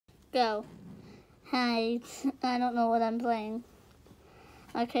Go. Hi. I don't know what I'm playing.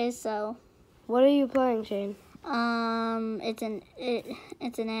 Okay, so What are you playing, Shane? it's an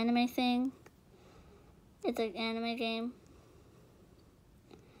anime thing. It's an anime game.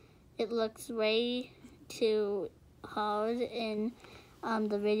 It looks way too hard in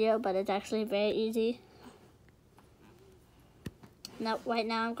the video, but it's actually very easy. Now, right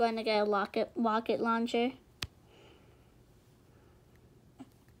now I'm going to get a rocket launcher.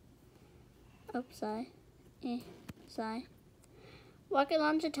 Oops, sorry. Sorry. Rocket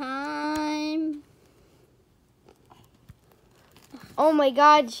launcher time. Oh my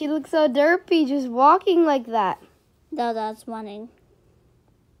god, she looks so derpy just walking like that. No, that's running.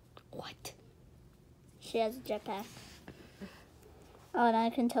 What? She has a jetpack. Oh, and I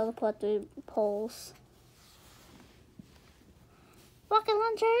can teleport through poles. Rocket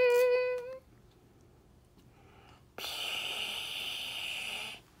launcher!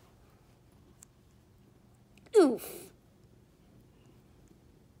 Oof.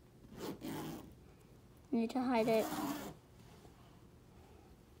 Need to hide it.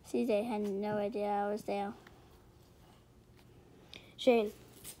 See, they had no idea I was there. Shane.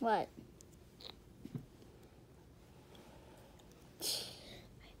 What?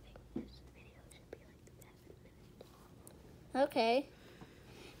 Okay.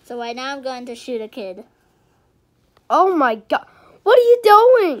 So right now I'm going to shoot a kid. Oh my god. What are you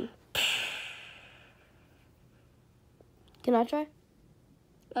doing? Can I try?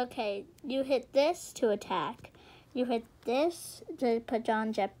 Okay, you hit this to attack. You hit this to put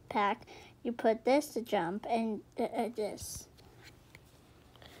on jetpack. You put this to jump, and this.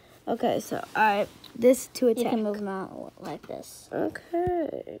 Okay, so this to attack. You can move them out like this.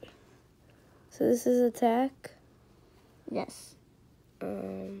 Okay. So this is attack. Yes.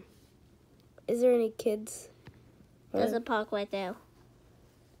 Is there any kids? There's a park right there.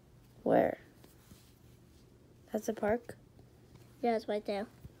 Where? That's a park? Yeah, it's right there.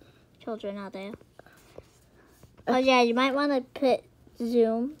 Children out there. Oh yeah, you might want to put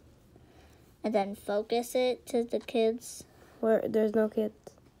zoom and then focus it to the kids. Where? There's no kids.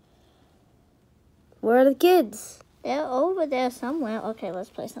 Where are the kids? They're over there somewhere. Okay, let's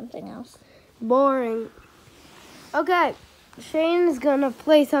play something else. Boring. Okay, Shane's gonna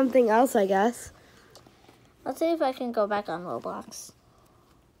play something else, I guess. Let's see if I can go back on Roblox.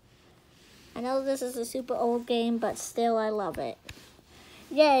 I know this is a super old game, but still I love it.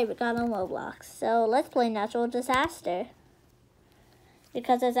 Yay, we got on Roblox. So let's play Natural Disaster.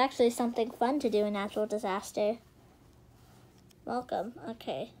 Because there's actually something fun to do in Natural Disaster. Welcome.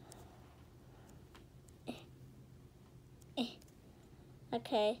 Okay.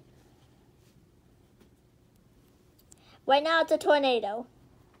 Okay. Right now it's a tornado.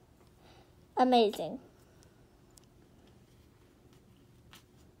 Amazing.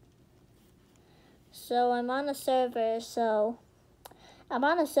 So I'm on a server, I'm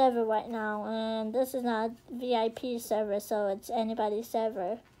on a server right now, and this is not a VIP server, so it's anybody's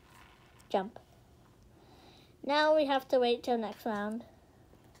server. Jump. Now we have to wait till next round.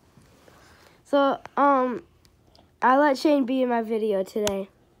 So, I let Shane be in my video today.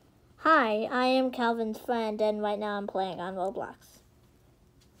 Hi, I am Calvin's friend, and right now I'm playing on Roblox.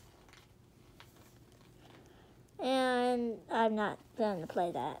 And I'm not going to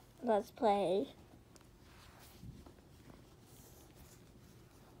play that. Let's play...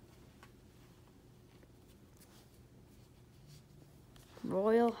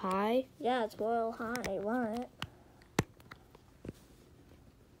 Royal High? Yeah, it's Royal High. What?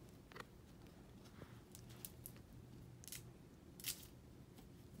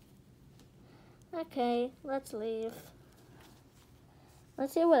 Okay, let's leave.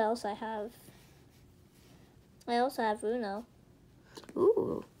 Let's see what else I have. I also have Uno.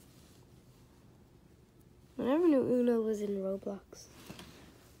 Ooh. I never knew Uno was in Roblox.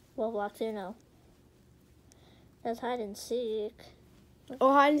 Roblox Uno. There's hide and seek.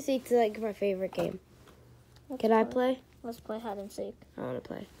 Oh, hide and seek's like my favorite game. Can I play? Let's play hide and seek. I want to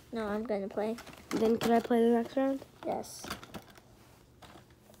play. No, I'm going to play. Then can I play the next round? Yes.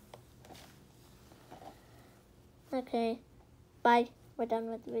 Okay. Bye. We're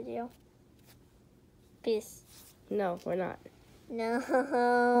done with the video. Peace. No, we're not.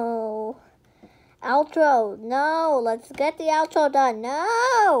 No. Outro. No. Let's get the outro done.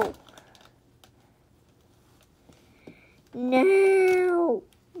 No. No.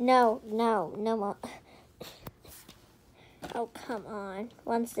 No. No. No more. Oh, come on.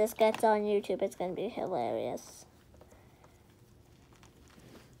 Once this gets on YouTube, it's going to be hilarious.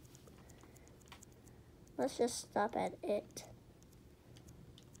 Let's just stop at it.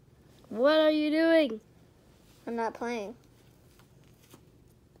 What are you doing? I'm not playing.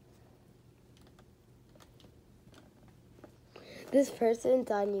 This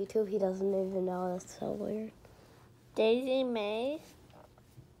person's on YouTube. He doesn't even know. That's so weird. Daisy May.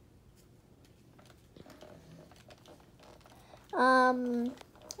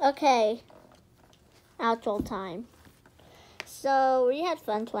 Okay. Outro time. So we had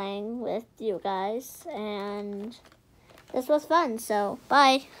fun playing with you guys, and this was fun. So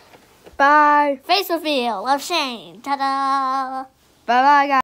bye. Bye. Face reveal of Shane. Ta-da! Bye-bye, guys.